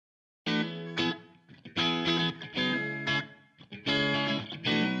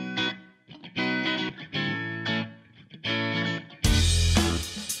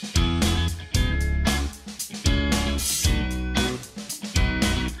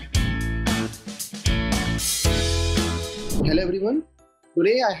Hello everyone.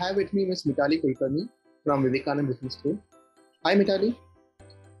 Today I have with me Ms.Mitali Kulkarni from Vivekanand Business School. Hi Mitali.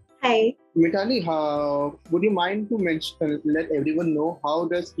 Hi. Mitali, would you mind to let everyone know how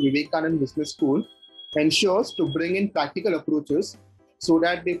does Vivekanand Business School ensures to bring in practical approaches so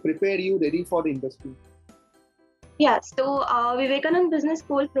that they prepare you ready for the industry? Yeah, so Vivekanand Business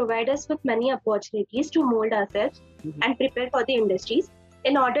School provides us with many opportunities to mold ourselves and prepare for the industries.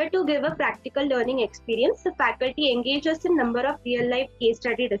 In order to give a practical learning experience, the faculty engaged us in a number of real-life case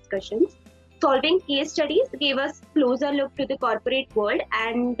study discussions. Solving case studies gave us closer look to the corporate world,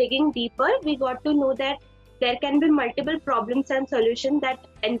 and digging deeper, we got to know that there can be multiple problems and solutions that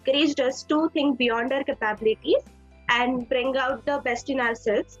encouraged us to think beyond our capabilities and bring out the best in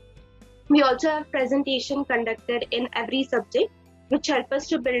ourselves. We also have presentation conducted in every subject, which help us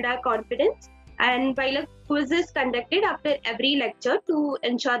to build our confidence. And while a quiz is conducted after every lecture to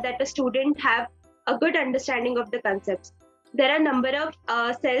ensure that the student have a good understanding of the concepts. There are a number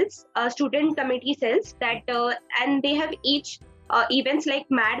of cells, student committee cells that, and they have each events like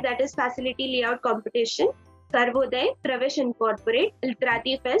MAD, that is Facility Layout Competition, Sarvodaya, Pravesh Incorporate,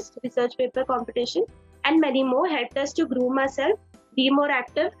 Literati Fest, Research Paper Competition, and many more helped us to groom ourselves, be more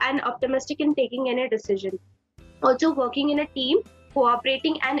active and optimistic in taking any decision. Also, working in a team,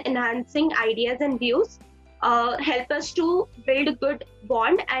 cooperating and enhancing ideas and views help us to build a good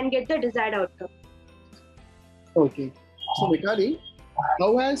bond and get the desired outcome. Okay. So Mitali,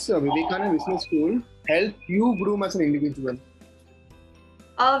 how has Vivekanand Business School helped you groom as an individual?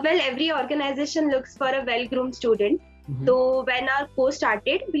 Well, every organization looks for a well-groomed student. So when our course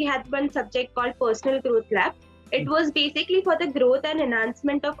started, we had one subject called Personal Growth Lab. It was basically for the growth and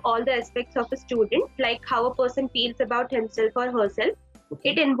enhancement of all the aspects of a student, like how a person feels about himself or herself.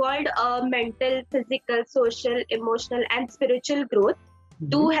 It involved mental, physical, social, emotional, and spiritual growth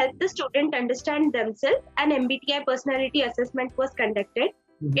to help the student understand themselves. An MBTI personality assessment was conducted.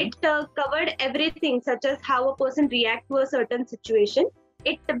 It covered everything, such as how a person reacts to a certain situation.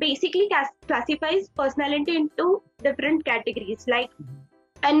 It basically classifies personality into different categories,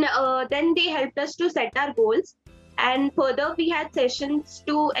 and then they helped us to set our goals. And further, we had sessions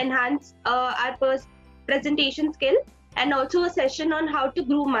to enhance our presentation skill, and also a session on how to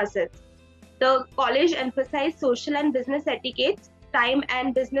groom ourselves. The college emphasized social and business etiquettes, time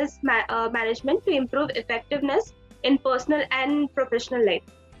and business management to improve effectiveness in personal and professional life.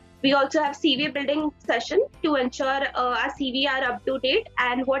 We also have CV building session to ensure our CV are up to date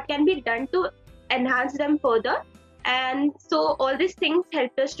and what can be done to enhance them further. And so all these things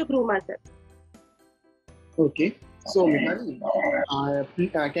helped us to groom ourselves. Okay. So Mitali,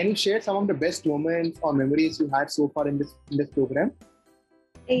 can you share some of the best moments or memories you had so far in this program?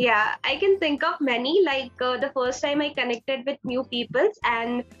 Yeah, I can think of many, like the first time I connected with new people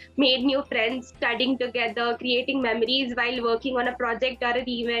and made new friends, studying together, creating memories while working on a project or an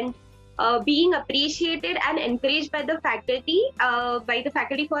event, being appreciated and encouraged by the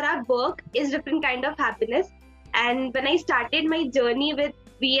faculty for our work is different kind of happiness. And when I started my journey with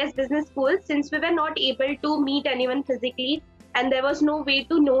VS Business School, since we were not able to meet anyone physically and there was no way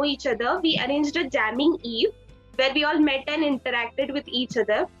to know each other, we arranged a jamming eve where we all met and interacted with each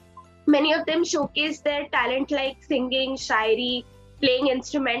other. Many of them showcased their talent like singing, shairi, playing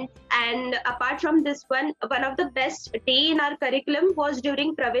instruments. And apart from this one of the best day in our curriculum was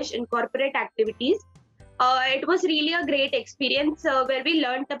during Pravesh Incorporate activities. It was really a great experience where we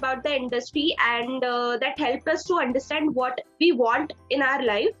learned about the industry and that helped us to understand what we want in our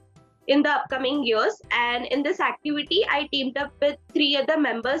life in the upcoming years. And in this activity, I teamed up with 3 other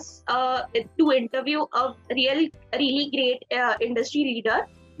members to interview a really great industry leader,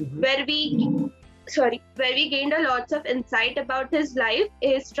 where we gained a lot of insight about his life,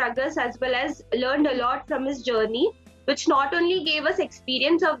 his struggles, as well as learned a lot from his journey, which not only gave us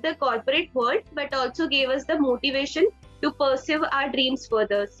experience of the corporate world, but also gave us the motivation to pursue our dreams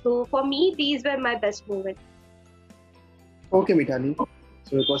further. So for me, these were my best moments. Okay, Mitali.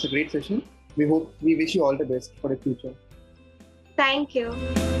 So it was a great session. We wish you all the best for the future. Thank you.